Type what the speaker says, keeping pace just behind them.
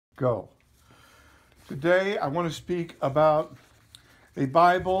go. Today I want to speak about a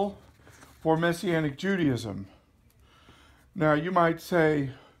Bible for Messianic Judaism. Now you might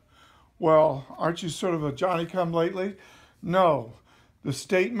say, well, aren't you sort of a Johnny-come-lately? No. The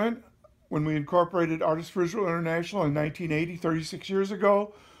statement when we incorporated Artists for Israel International in 1980, 36 years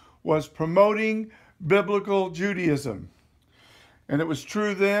ago, was promoting biblical Judaism. And it was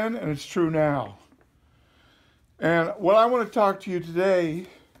true then, and it's true now. And what I want to talk to you today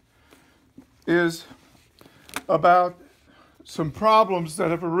is about some problems that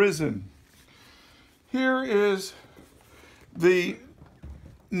have arisen. Here is the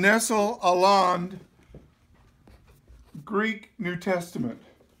Nestle Aland Greek New Testament.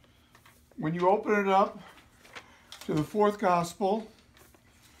 When you open it up to the fourth gospel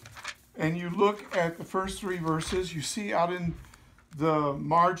and you look at the first three verses, you see out in the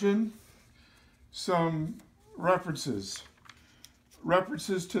margin some references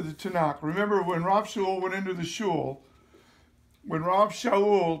to the Tanakh. Remember, when Rav Shaul went into the shul, when Rav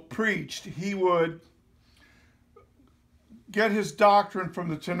Shaul preached, he would get his doctrine from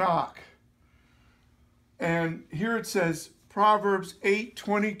the Tanakh. And here it says Proverbs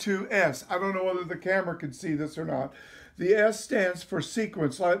 8:22s. I don't know whether the camera can see this or not. The S stands for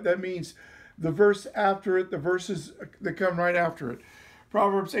sequence. That means the verse after it, the verses that come right after it.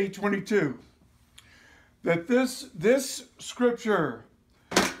 Proverbs 8:22. That this scripture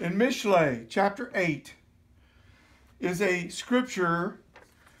in Mishlei, chapter 8, is a scripture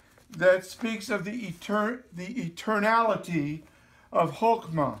that speaks of the eternality of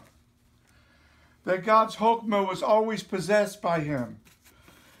Chokmah. That God's Chokmah was always possessed by him.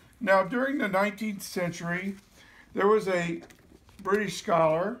 Now, during the 19th century, there was a British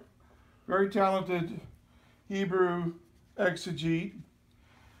scholar, very talented Hebrew exegete,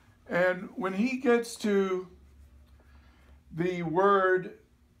 and when he gets to the word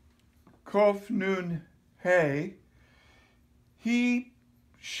Kof Nun He, he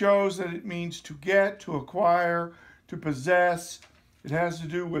shows that it means to get, to acquire, to possess. It has to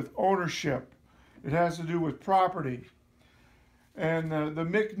do with ownership. It has to do with property. And the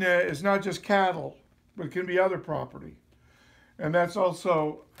mikneh is not just cattle, but it can be other property. And that's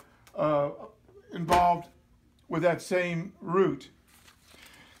also involved with that same root,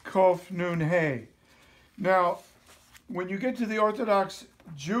 Kof Nun He. Now, when you get to the Orthodox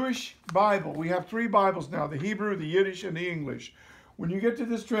Jewish Bible, we have three Bibles now, the Hebrew, the Yiddish, and the English. When you get to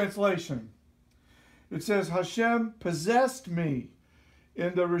this translation, it says, Hashem possessed me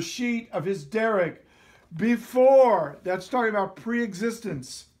in the Reshit of his derek before, that's talking about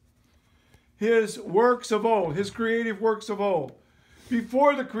pre-existence, his works of old, his creative works of old,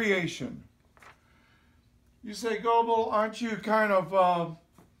 before the creation. You say, Goebel, aren't you kind of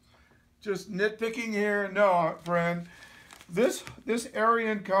just nitpicking here? No, friend. This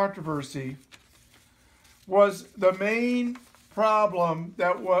Arian controversy was the main problem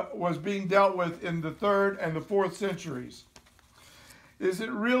that was being dealt with in the 3rd and the 4th centuries. Is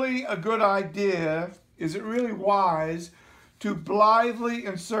it really a good idea, is it really wise to blithely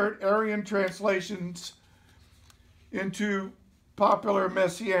insert Arian translations into popular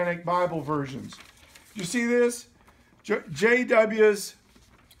Messianic Bible versions? You see this? JW's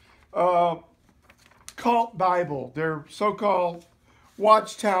cult Bible, their so-called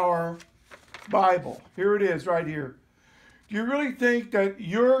Watchtower Bible. Here it is right here. Do you really think that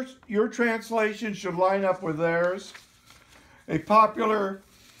your translation should line up with theirs? A popular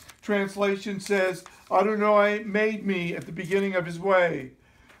translation says, Adonai made me at the beginning of his way,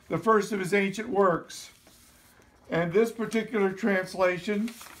 the first of his ancient works. And this particular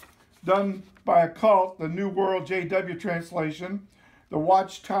translation, done by a cult, the New World JW translation, the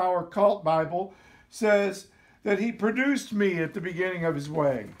Watchtower Cult Bible, says that he produced me at the beginning of his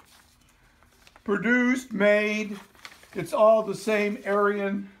way. Produced, made, it's all the same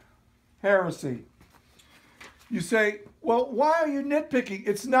Arian heresy. You say, well, why are you nitpicking?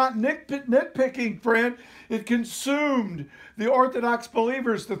 It's not nitpicking, friend. It consumed the Orthodox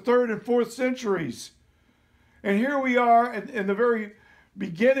believers the 3rd and 4th centuries. And here we are in the very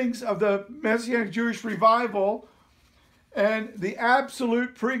beginnings of the Messianic Jewish revival, and the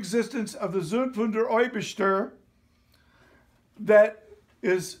absolute preexistence of the Zundfunder Oibishter that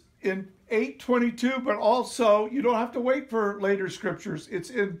is in 8:22, but also you don't have to wait for later scriptures. It's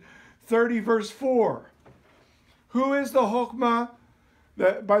in 30 verse 4. Who is the Chokmah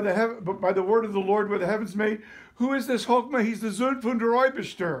that by the word of the Lord were the heavens made? Who is this Chokmah? He's the Zundfunder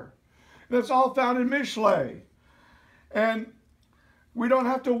Oibishter. That's all found in Mishlei. And we don't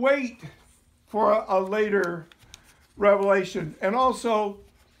have to wait for a later revelation. And also,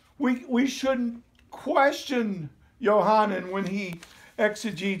 we shouldn't question Yohanan when he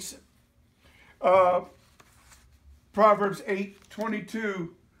exegetes Proverbs 8:22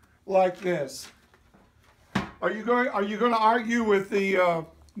 like this. Are you going to argue with the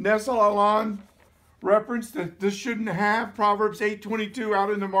Nestle Alan reference that this shouldn't have Proverbs 8:22 out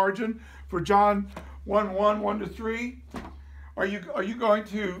in the margin for John 1:1-3? Are you going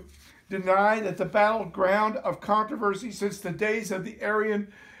to deny that the battleground of controversy since the days of the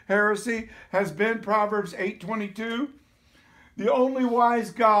Arian heresy has been Proverbs 8:22? The only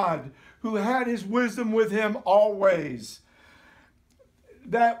wise God who had his wisdom with him always.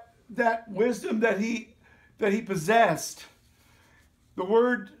 That wisdom that he possessed. The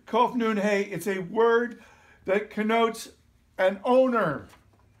word kof nun he, it's a word that connotes an owner.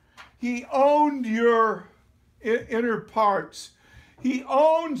 He owned your inner parts. He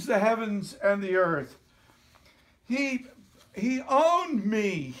owns the heavens and the earth. He owned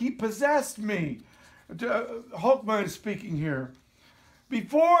me. He possessed me. Chokmah is speaking here.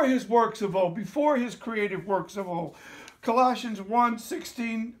 Before his works of old, before his creative works of old. Colossians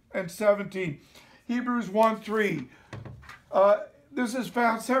 1:16 and 17. Hebrews 1:3. This is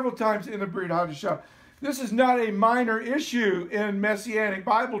found several times in the Brit Hadashah. This is not a minor issue in Messianic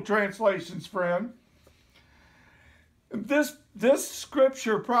Bible translations, friend. This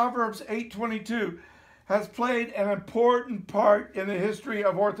scripture, Proverbs 8:22, has played an important part in the history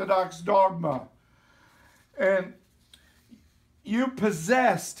of Orthodox dogma. And you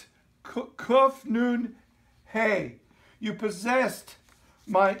possessed, kof nun he, you possessed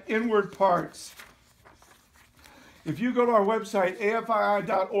my inward parts. If you go to our website,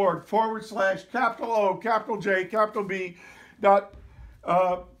 afii.org/O,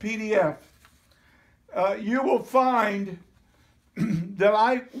 PDF, you will find that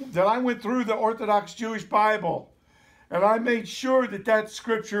I went through the Orthodox Jewish Bible, and I made sure that that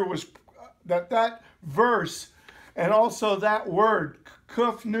scripture was, that verse, and also that word,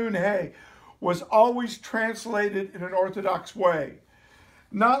 kof nun he, was always translated in an Orthodox way.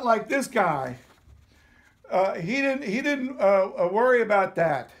 Not like this guy. He didn't worry about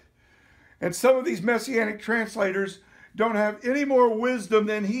that. And some of these Messianic translators don't have any more wisdom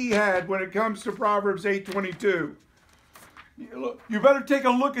than he had when it comes to Proverbs 8:22. You better take a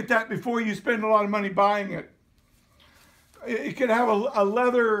look at that before you spend a lot of money buying it. It could have a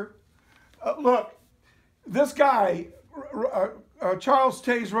leather... look, this guy, Charles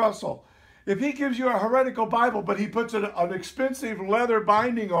Taze Russell, if he gives you a heretical Bible, but he puts an expensive leather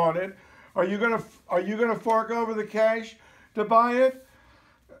binding on it, are you gonna fork over the cash to buy it?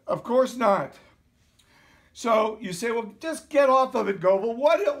 Of course not. So you say, well, just get off of it, Goebel.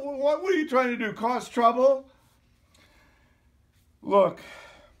 What are you trying to do? Cause trouble? Look,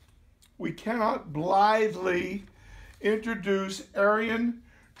 we cannot blithely introduce Arian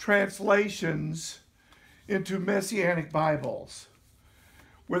translations into Messianic Bibles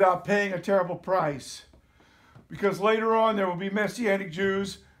without paying a terrible price. Because later on there will be Messianic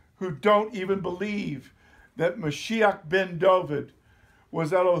Jews who don't even believe that Moshiach ben David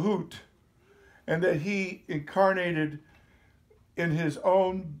was Elohut and that he incarnated in his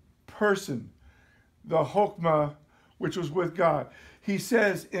own person the Chokmah which was with God. He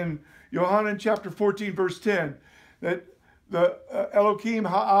says in Yohanan chapter 14 verse 10 that the Elohim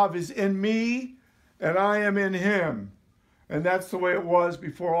Ha'av is in me and I am in him. And that's the way it was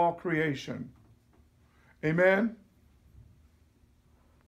before all creation. Amen?